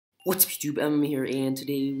What's up YouTube, I'm here, and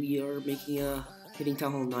today we are making a hitting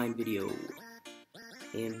Town Hall 9 video.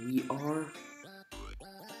 And we are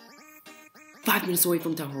 5 minutes away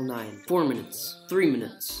from Town Hall 9. 4 minutes, 3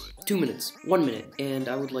 minutes, 2 minutes, 1 minute. And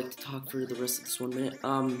I would like to talk for the rest of this 1 minute.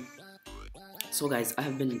 So guys, I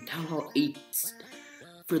have been in Town Hall 8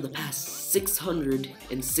 for the past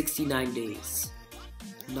 669 days.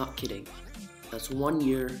 Not kidding. That's 1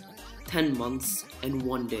 year, 10 months, and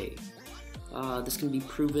 1 day. This can be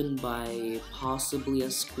proven by possibly a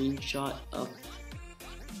screenshot of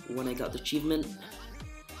when I got the achievement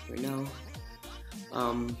right now.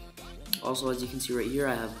 Also, as you can see right here,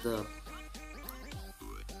 I have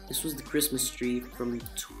this was the Christmas tree from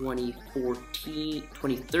 2014,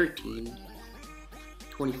 2013,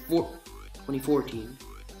 2014,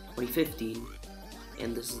 2015,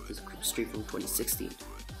 and this is the Christmas tree from 2016.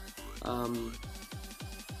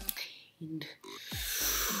 And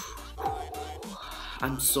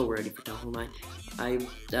I'm so ready for Town Hall 9.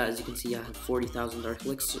 As you can see, I have 40,000 Dark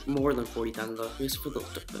Elixir, more than 40,000 Dark Elixir for the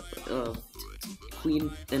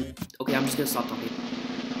Queen. And okay, I'm just gonna stop talking.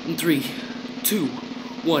 In 3, 2,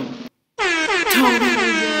 1. Town Hall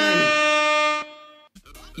 9!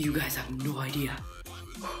 You guys have no idea.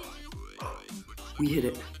 We hit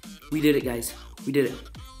it. We did it, guys. We did it.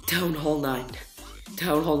 Town Hall 9.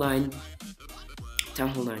 Town Hall 9. Town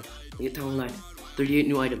Hall 9. We get Town Hall 9. 38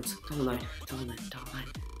 new items. Town Hall 9. Town Hall 9. Town Hall 9.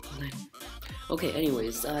 Town Hall 9. Okay,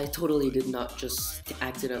 anyways, I totally did not just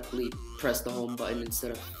accidentally press the home button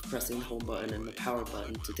instead of pressing the home button and the power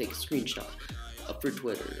button to take a screenshot for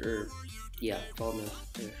Twitter, or yeah, follow me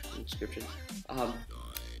in the description.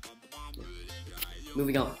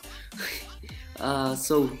 Moving on.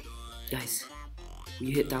 So guys,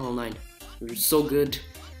 we hit Town Hall 9. We were so good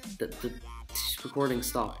that the recording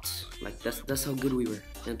stopped. Like that's how good we were.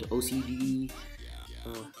 And OCD.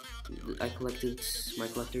 I collected my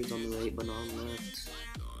collectors on the right, but not on the left.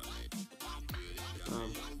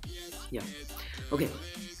 Yeah. Okay.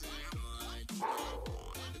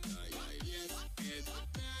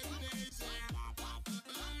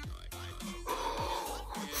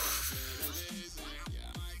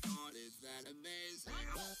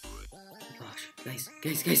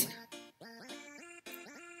 Gosh, guys.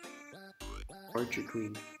 Archer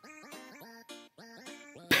Queen.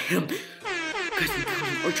 Bam! Guys, we got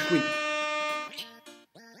an Archer Queen.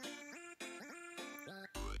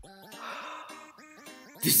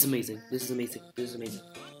 This is amazing. This is amazing. This is amazing.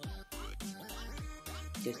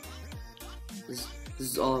 Yes. This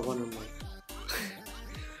is all I want in life.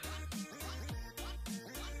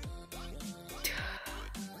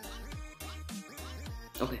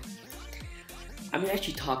 Okay. I'm gonna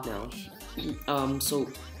actually talk now. So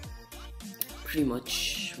pretty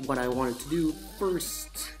much what I wanted to do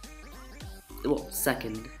first, well,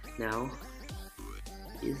 second now,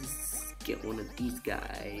 is get one of these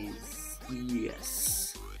guys.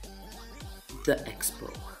 Yes. The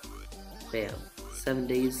Expo. Bam. 7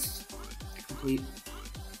 days complete.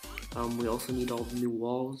 We also need all the new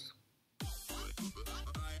walls.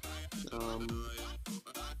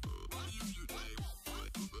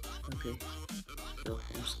 Okay. So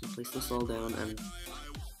I'm just gonna place this all down and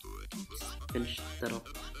finish that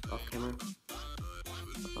off camera.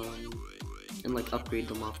 And like upgrade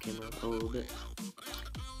them off camera a little bit.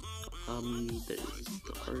 There's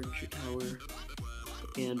the Archer Tower.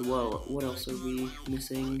 And well, what else are we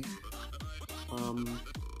missing? Okay,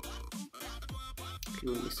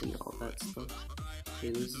 we're missing all that stuff.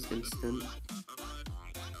 Okay, this is instant.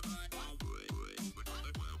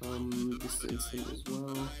 This is instant as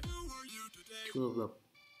well. 2 of them.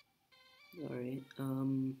 Alright,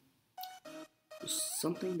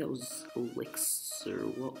 something that was elixir.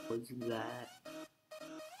 What was that?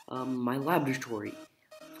 My laboratory.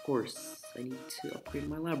 Of course, I need to upgrade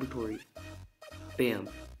my laboratory. Bam.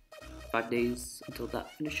 5 days until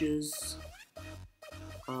that finishes.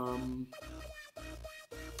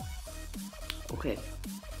 Okay.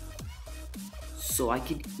 So I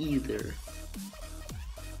could either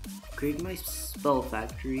upgrade my spell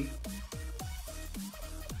factory,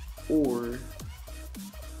 or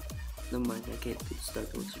never mind, I can't do this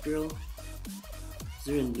Dark Elixir drill. Is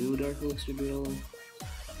there a new Dark Elixir drill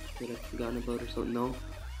that I've forgotten about or something? No?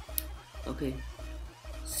 Okay.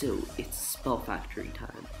 So it's spell factory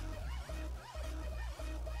time.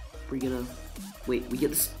 We're gonna wait, we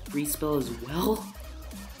get this free spell as well?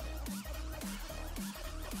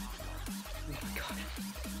 Oh my god.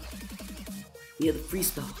 We have the free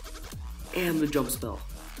spell and the jump spell.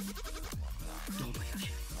 Oh my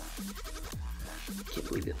gosh. Can't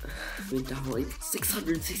believe it. I've been down like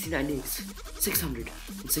 669 days.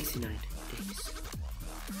 669 days.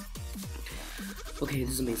 Okay,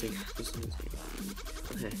 this is amazing. This is amazing.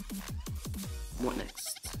 Okay. What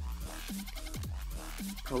next?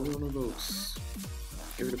 Probably one of those.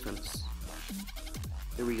 Air defense.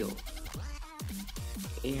 There we go.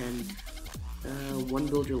 And one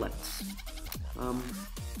builder left. Alright,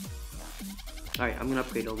 I'm gonna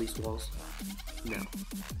upgrade all these walls now.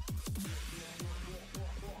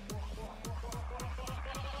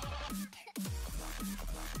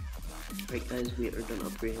 Alright guys, we are done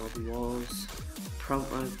upgrading all the walls. I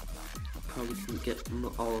probably couldn't get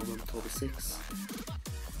all of them to level 6.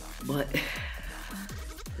 But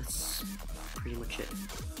that's pretty much it.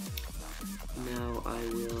 Now I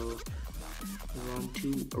will move on to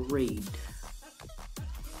a raid.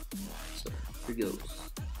 So here goes.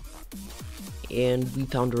 And we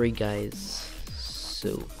found a raid, guys.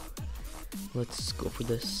 So let's go for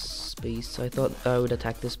this space. I thought I would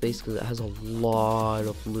attack this space because it has a lot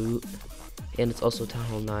of loot. And it's also Town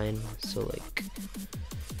Hall 9, so like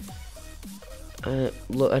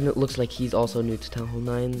look, and it looks like he's also new to Town Hall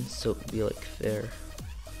 9, so it'd be like fair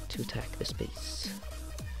to attack this base.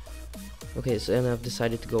 Okay, so and I've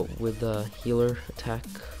decided to go with the healer attack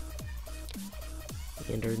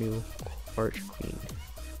and our new Archer Queen.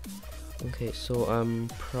 Okay, so I'm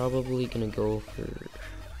probably gonna go for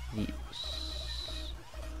these.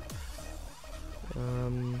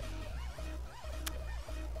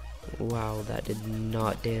 Wow, that did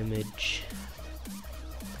not damage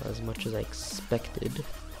as much as I expected.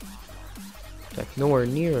 In fact, nowhere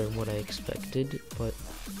near what I expected, but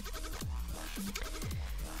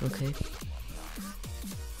okay.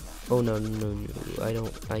 Oh no, I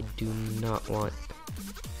do not want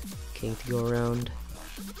King to go around.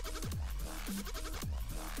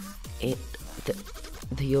 And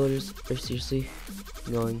the healers are seriously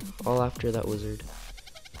going all after that wizard.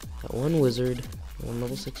 That one wizard, one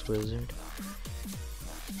level 6 wizard.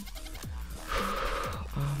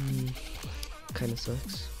 Kinda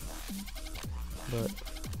sucks. But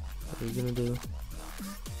what are you gonna do?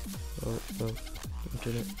 Oh no,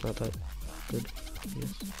 internet not that good.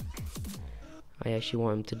 Yes. I actually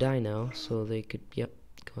want him to die now, so they could, yep,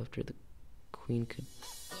 go after the queen could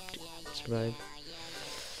survive.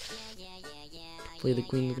 Hopefully the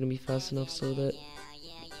queen is gonna be fast enough so that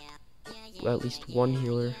at least one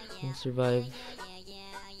healer will survive.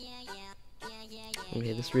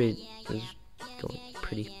 Okay, this raid is going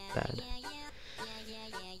pretty bad.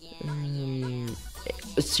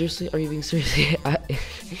 Seriously, are you being serious?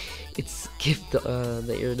 It skipped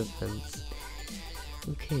the air defense.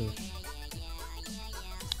 Okay.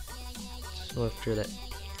 So after that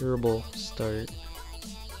terrible start,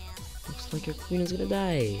 looks like our queen is gonna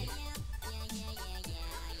die.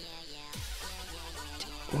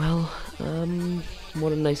 Well,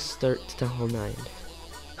 what a nice start to Town Hall 9.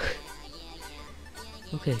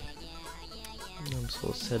 Okay. So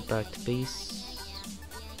let's head back to base.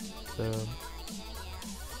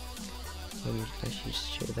 Let me actually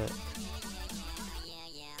just share that.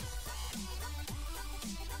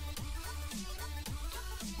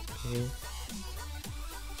 Okay.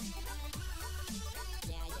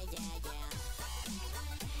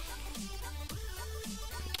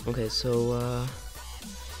 Okay, so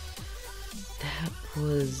that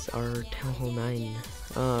was our Town Hall 9.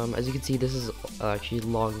 As you can see, this is actually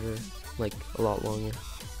longer, like a lot longer.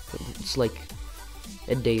 It's like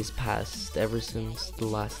a day's passed ever since the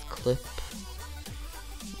last clip.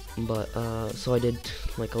 But so I did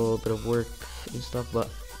like a little bit of work and stuff, but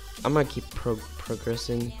I'm gonna keep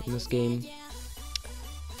progressing in this game.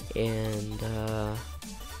 And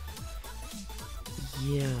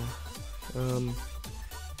yeah,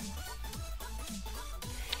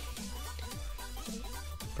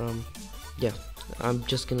 yeah, I'm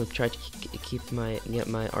just gonna try to get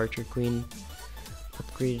my Archer Queen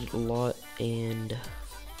upgraded a lot, and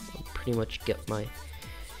pretty much get my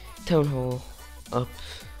Town Hall up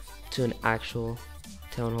to an actual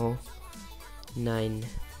Town Hall 9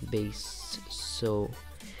 base. So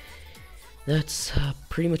that's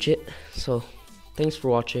pretty much it. So thanks for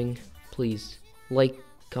watching. Please like,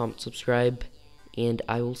 comment, subscribe, and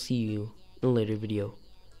I will see you in a later video.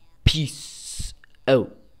 Peace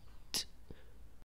out.